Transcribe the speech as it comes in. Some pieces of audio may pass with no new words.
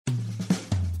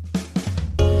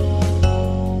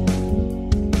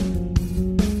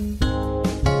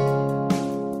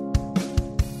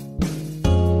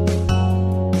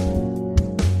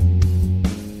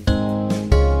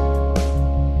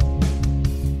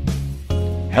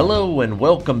Hello and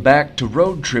welcome back to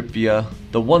Road TRIpVIA,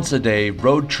 the once-a-day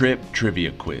road trip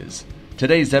trivia quiz.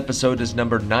 Today's episode is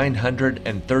number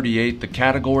 938, the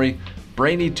category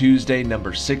Brainy Tuesday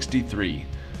number 63.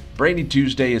 Brainy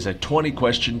Tuesday is a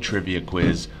 20-question trivia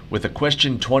quiz with a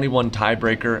question 21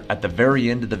 tiebreaker at the very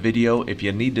end of the video if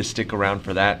you need to stick around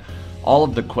for that. All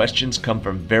of the questions come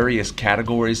from various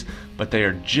categories, but they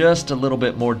are just a little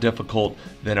bit more difficult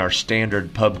than our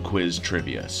standard pub quiz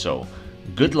trivia. So,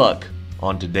 good luck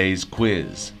on today's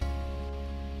quiz.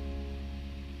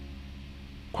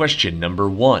 Question number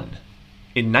 1.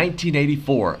 In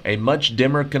 1984, a much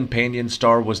dimmer companion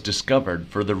star was discovered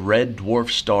for the red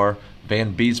dwarf star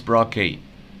Van Biesbroek 8.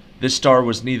 This star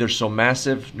was neither so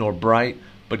massive nor bright,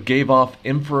 but gave off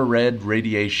infrared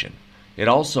radiation. It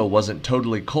also wasn't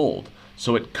totally cold,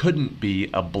 so it couldn't be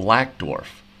a black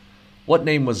dwarf. What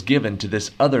name was given to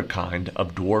this other kind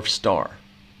of dwarf star?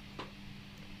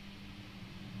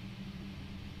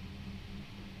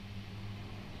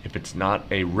 If it's not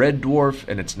a red dwarf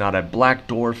and it's not a black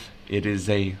dwarf, it is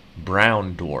a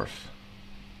brown dwarf.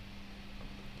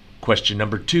 Question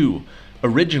number 2.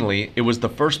 Originally, it was the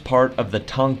first part of the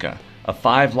Tanka, a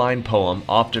 5-line poem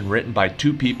often written by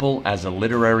two people as a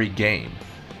literary game.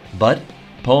 But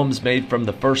poems made from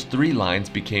the first 3 lines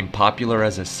became popular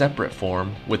as a separate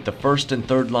form, with the first and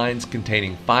third lines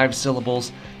containing 5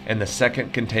 syllables and the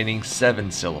second containing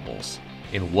 7 syllables.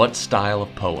 In what style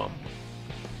of poem?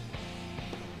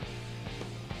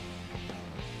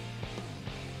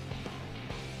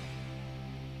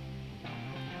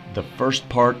 The first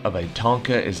part of a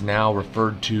tanka is now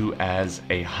referred to as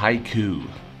a haiku.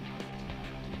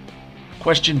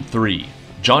 Question 3.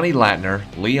 Johnny Latner,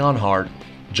 Leon Hart,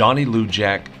 Johnny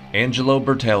Lujack, Angelo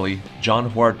Bertelli,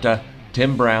 John Huerta,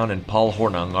 Tim Brown, and Paul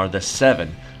Hornung are the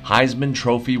 7 Heisman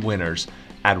Trophy winners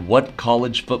at what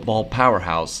college football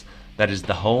powerhouse that is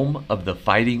the home of the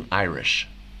Fighting Irish?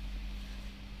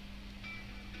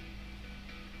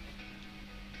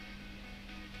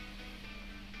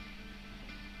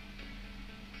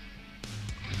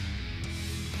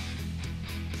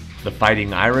 The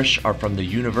Fighting Irish are from the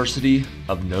University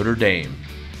of Notre Dame.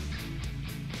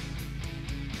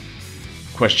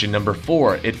 Question number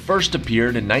 4. It first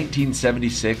appeared in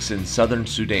 1976 in southern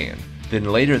Sudan, then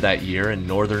later that year in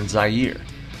northern Zaire.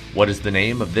 What is the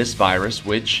name of this virus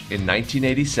which, in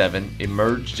 1987,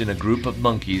 emerged in a group of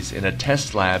monkeys in a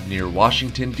test lab near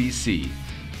Washington, D.C.,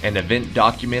 an event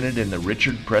documented in the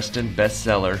Richard Preston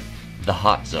bestseller, The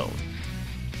Hot Zone?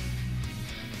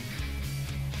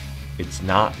 It's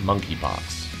not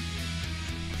monkeypox.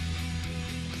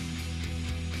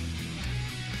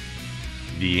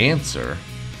 The answer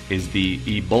is the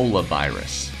Ebola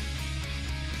virus.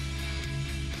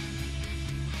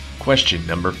 Question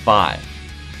number 5.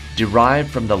 Derived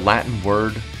from the Latin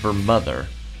word for mother,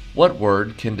 what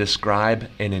word can describe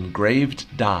an engraved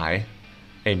die,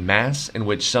 a mass in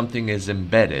which something is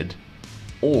embedded,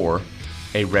 or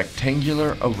a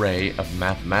rectangular array of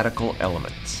mathematical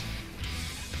elements?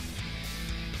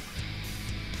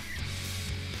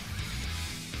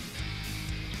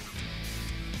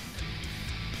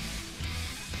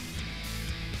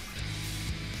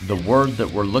 The word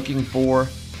that we're looking for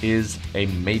is a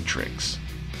matrix.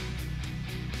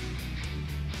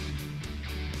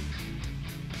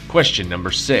 Question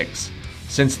number 6.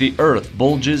 Since the Earth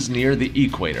bulges near the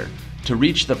equator, to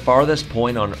reach the farthest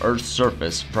point on Earth's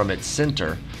surface from its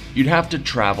center, you'd have to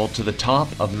travel to the top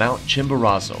of Mount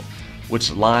Chimborazo,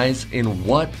 which lies in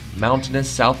what mountainous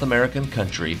South American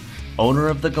country, owner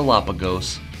of the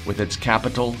Galapagos, with its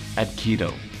capital at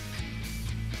Quito?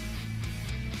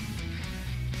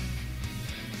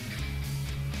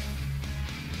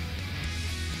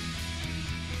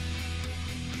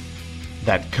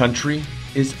 That country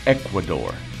is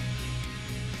Ecuador.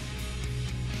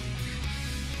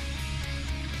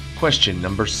 Question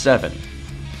number 7.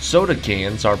 Soda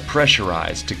cans are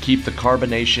pressurized to keep the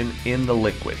carbonation in the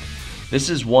liquid. This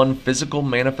is one physical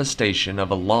manifestation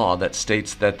of a law that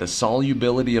states that the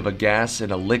solubility of a gas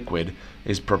in a liquid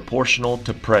is proportional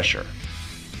to pressure.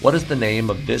 What is the name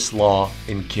of this law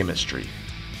in chemistry?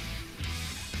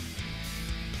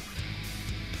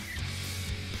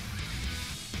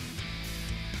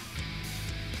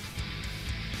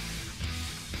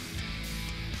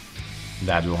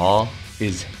 That law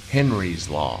is Henry's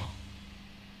law.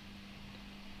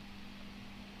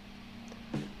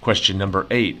 Question number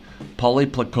 8.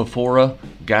 Polyplacophora,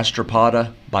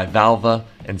 gastropoda, bivalva,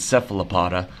 and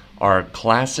cephalopoda are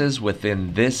classes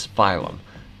within this phylum,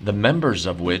 the members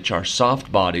of which are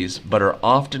soft bodies but are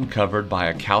often covered by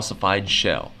a calcified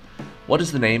shell. What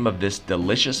is the name of this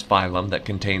delicious phylum that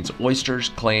contains oysters,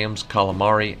 clams,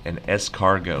 calamari, and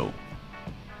escargot?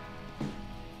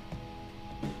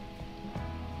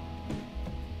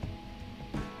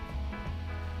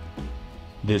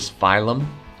 This phylum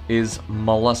is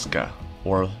Mollusca,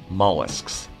 or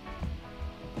mollusks.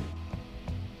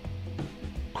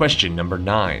 Question number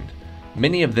 9.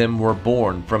 Many of them were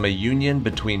born from a union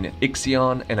between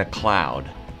Ixion and a cloud.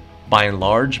 By and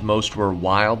large, most were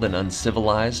wild and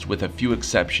uncivilized, with a few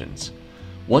exceptions.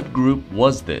 What group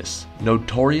was this,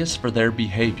 notorious for their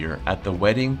behavior at the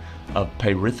wedding of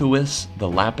Peirithoius the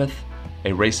Lapith,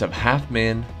 a race of half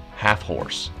men, half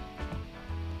horse?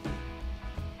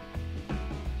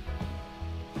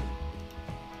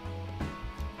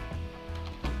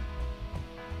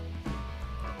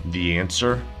 The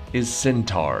answer is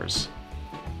centaurs.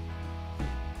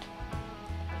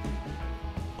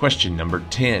 Question number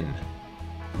 10.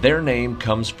 Their name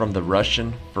comes from the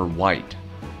Russian for white.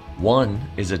 One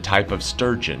is a type of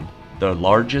sturgeon, the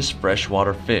largest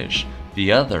freshwater fish.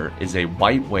 The other is a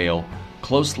white whale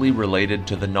closely related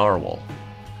to the narwhal.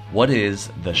 What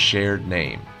is the shared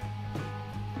name?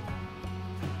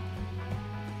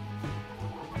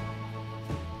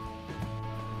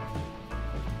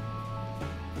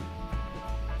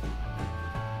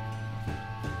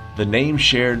 The name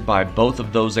shared by both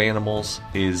of those animals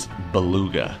is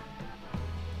beluga.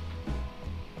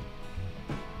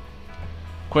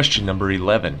 Question number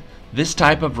 11. This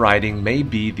type of writing may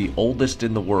be the oldest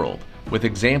in the world, with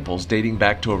examples dating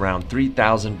back to around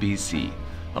 3000 BC.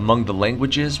 Among the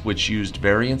languages which used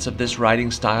variants of this writing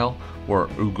style were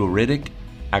Ugaritic,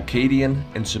 Akkadian,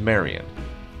 and Sumerian.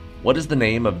 What is the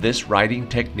name of this writing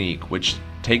technique which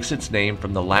takes its name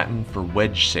from the Latin for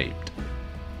wedge-shaped?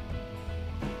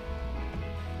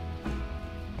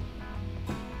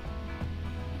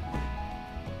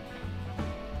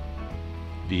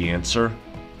 The answer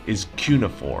is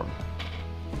cuneiform.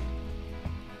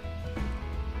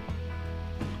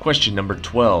 Question number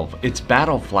 12. Its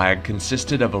battle flag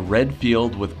consisted of a red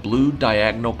field with blue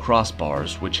diagonal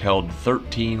crossbars which held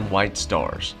 13 white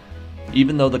stars.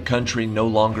 Even though the country no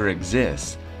longer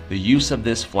exists, the use of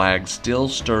this flag still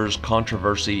stirs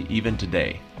controversy even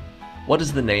today. What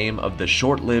is the name of the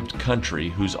short-lived country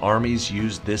whose armies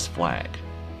used this flag?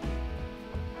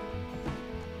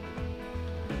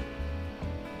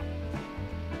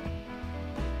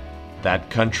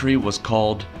 That country was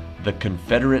called the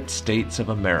Confederate States of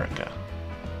America.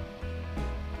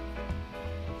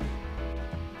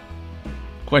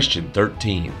 Question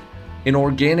 13. In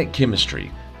organic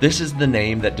chemistry, this is the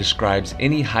name that describes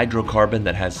any hydrocarbon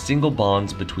that has single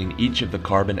bonds between each of the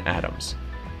carbon atoms.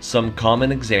 Some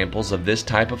common examples of this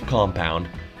type of compound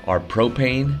are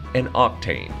propane and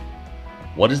octane.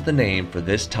 What is the name for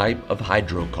this type of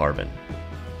hydrocarbon?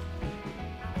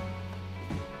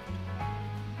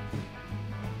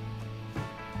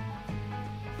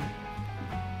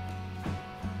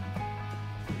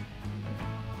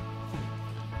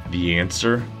 The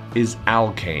answer is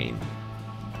alkane.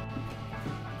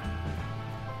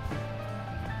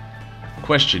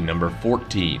 Question number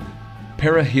 14.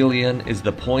 Perihelion is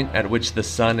the point at which the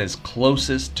sun is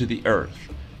closest to the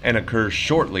earth and occurs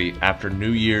shortly after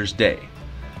New Year's Day.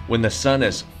 When the sun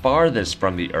is farthest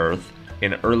from the earth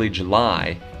in early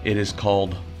July, it is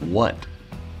called what?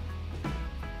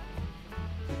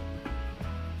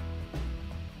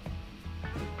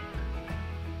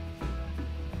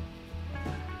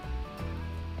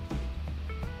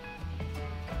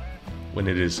 When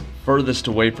it is furthest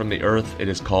away from the earth, it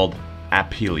is called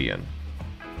aphelion.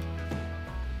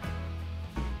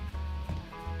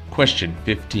 Question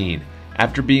 15.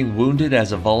 After being wounded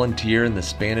as a volunteer in the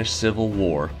Spanish Civil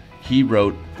War, he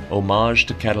wrote Homage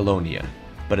to Catalonia,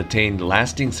 but attained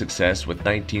lasting success with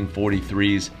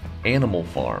 1943's Animal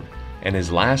Farm and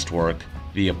his last work,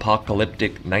 the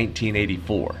apocalyptic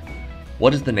 1984.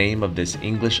 What is the name of this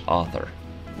English author?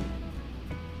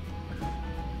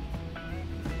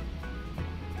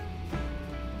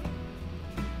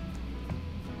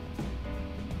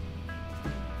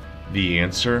 The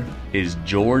answer is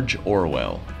George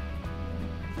Orwell.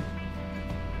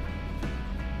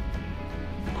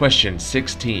 Question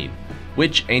 16.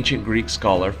 Which ancient Greek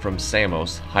scholar from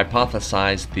Samos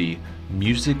hypothesized the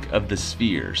music of the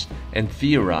spheres and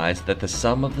theorized that the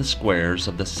sum of the squares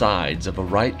of the sides of a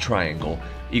right triangle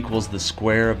equals the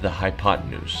square of the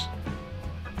hypotenuse?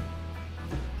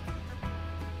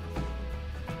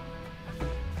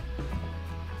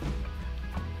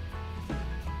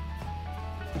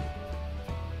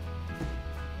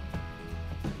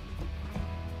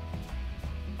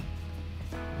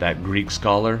 That Greek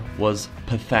scholar was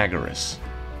Pythagoras.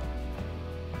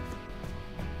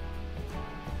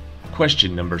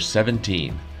 Question number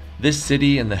 17. This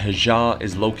city in the Hejaz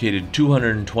is located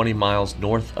 220 miles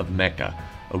north of Mecca.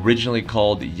 Originally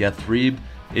called Yathrib,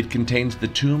 It contains the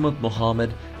tomb of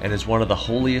Muhammad and is one of the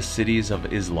holiest cities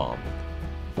of Islam.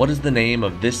 What is the name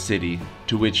of this city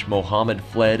to which Muhammad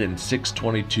fled in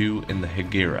 622 in the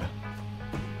Hijra?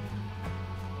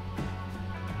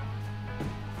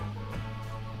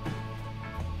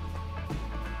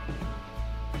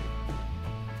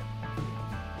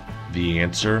 The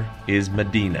answer is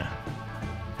Medina.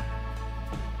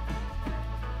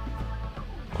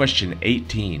 Question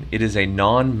 18. It is a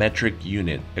non-metric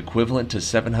unit equivalent to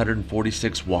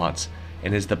 746 watts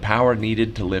and is the power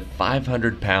needed to lift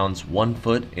 500 pounds 1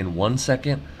 foot in 1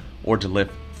 second or to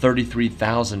lift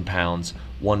 33,000 pounds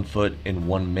 1 foot in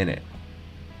 1 minute.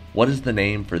 What is the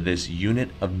name for this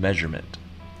unit of measurement?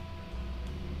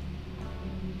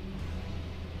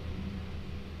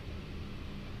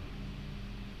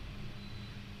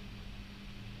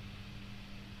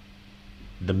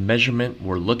 The measurement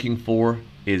we're looking for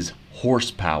is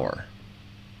horsepower.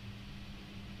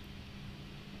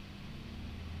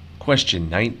 Question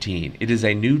 19. It is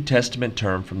a New Testament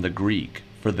term from the Greek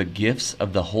for the gifts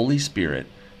of the Holy Spirit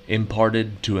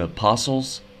imparted to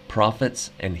apostles,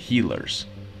 prophets, and healers.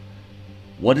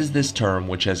 What is this term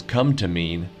which has come to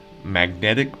mean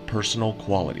magnetic personal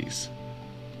qualities?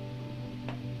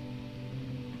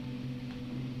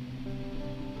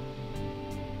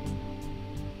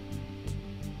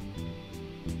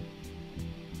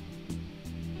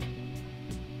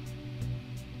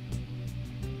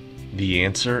 The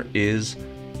answer is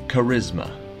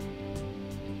charisma.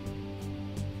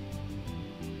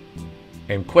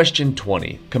 And question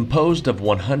 20. Composed of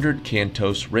 100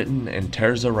 cantos written in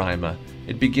terza rima,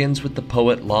 it begins with the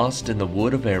poet lost in the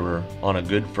wood of error on a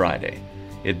Good Friday.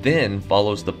 It then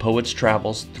follows the poet's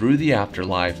travels through the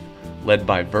afterlife, led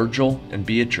by Virgil and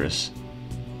Beatrice.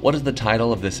 What is the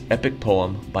title of this epic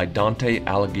poem by Dante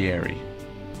Alighieri?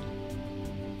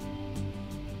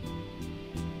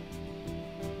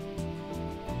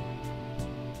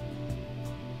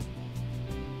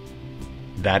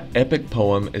 That epic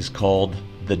poem is called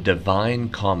The Divine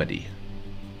Comedy.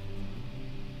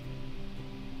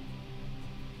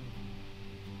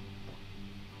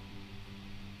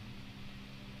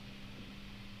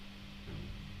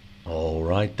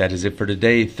 Alright, that is it for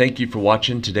today. Thank you for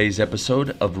watching today's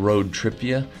episode of Road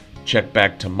TRIpVIA. Check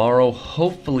back tomorrow,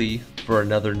 hopefully for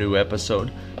another new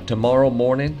episode. Tomorrow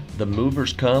morning, the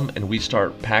movers come and we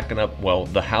start packing up. Well,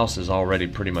 the house is already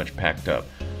pretty much packed up.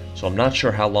 So I'm not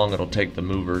sure how long it'll take the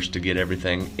movers to get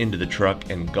everything into the truck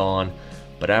and gone.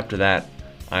 But after that,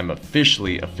 I'm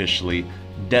officially deskless,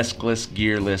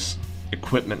 gearless,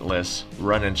 equipmentless,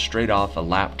 running straight off a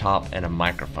laptop and a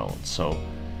microphone. So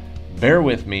bear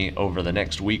with me over the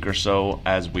next week or so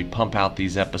as we pump out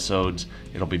these episodes.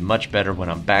 It'll be much better when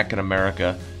I'm back in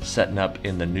America, setting up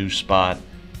in the new spot.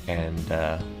 And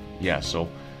so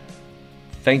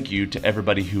thank you to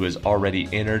everybody who has already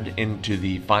entered into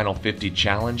the Final 50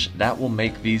 Challenge. That will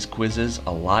make these quizzes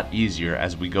a lot easier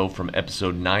as we go from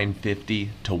episode 950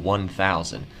 to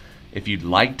 1000. If you'd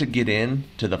like to get in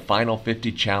to the Final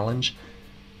 50 Challenge,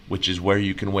 which is where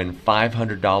you can win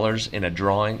 $500 in a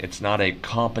drawing, it's not a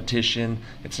competition,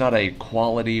 it's not a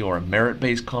quality or a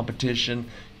merit-based competition.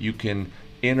 You can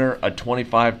enter a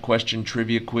 25-question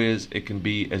trivia quiz. It can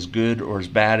be as good or as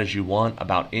bad as you want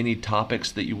about any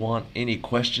topics that you want, any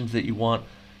questions that you want.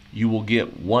 You will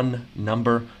get one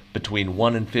number between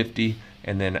 1 and 50,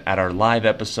 and then at our live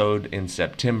episode in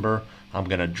September, I'm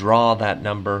going to draw that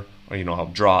number, or I'll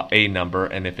draw a number,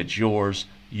 and if it's yours,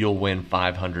 you'll win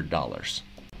 $500.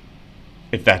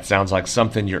 If that sounds like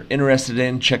something you're interested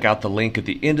in, check out the link at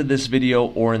the end of this video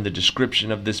or in the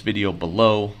description of this video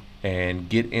below, and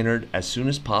get entered as soon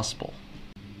as possible.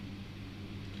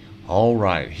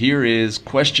 Alright, here is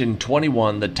question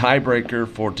 21, the tiebreaker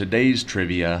for today's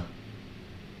trivia.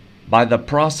 By the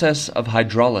process of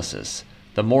hydrolysis,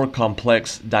 the more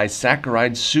complex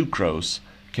disaccharide sucrose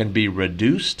can be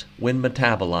reduced when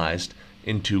metabolized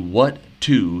into what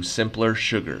two simpler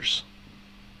sugars?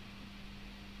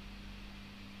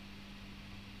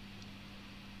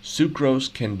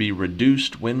 Sucrose can be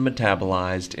reduced when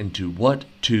metabolized into what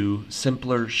two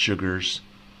simpler sugars?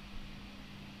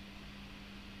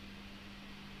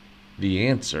 The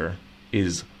answer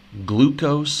is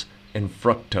glucose and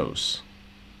fructose.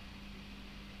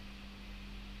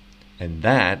 And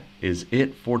that is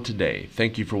it for today.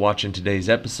 Thank you for watching today's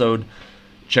episode.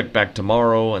 Check back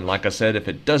tomorrow, and like I said, if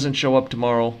it doesn't show up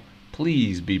tomorrow,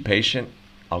 please be patient.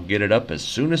 I'll get it up as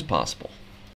soon as possible.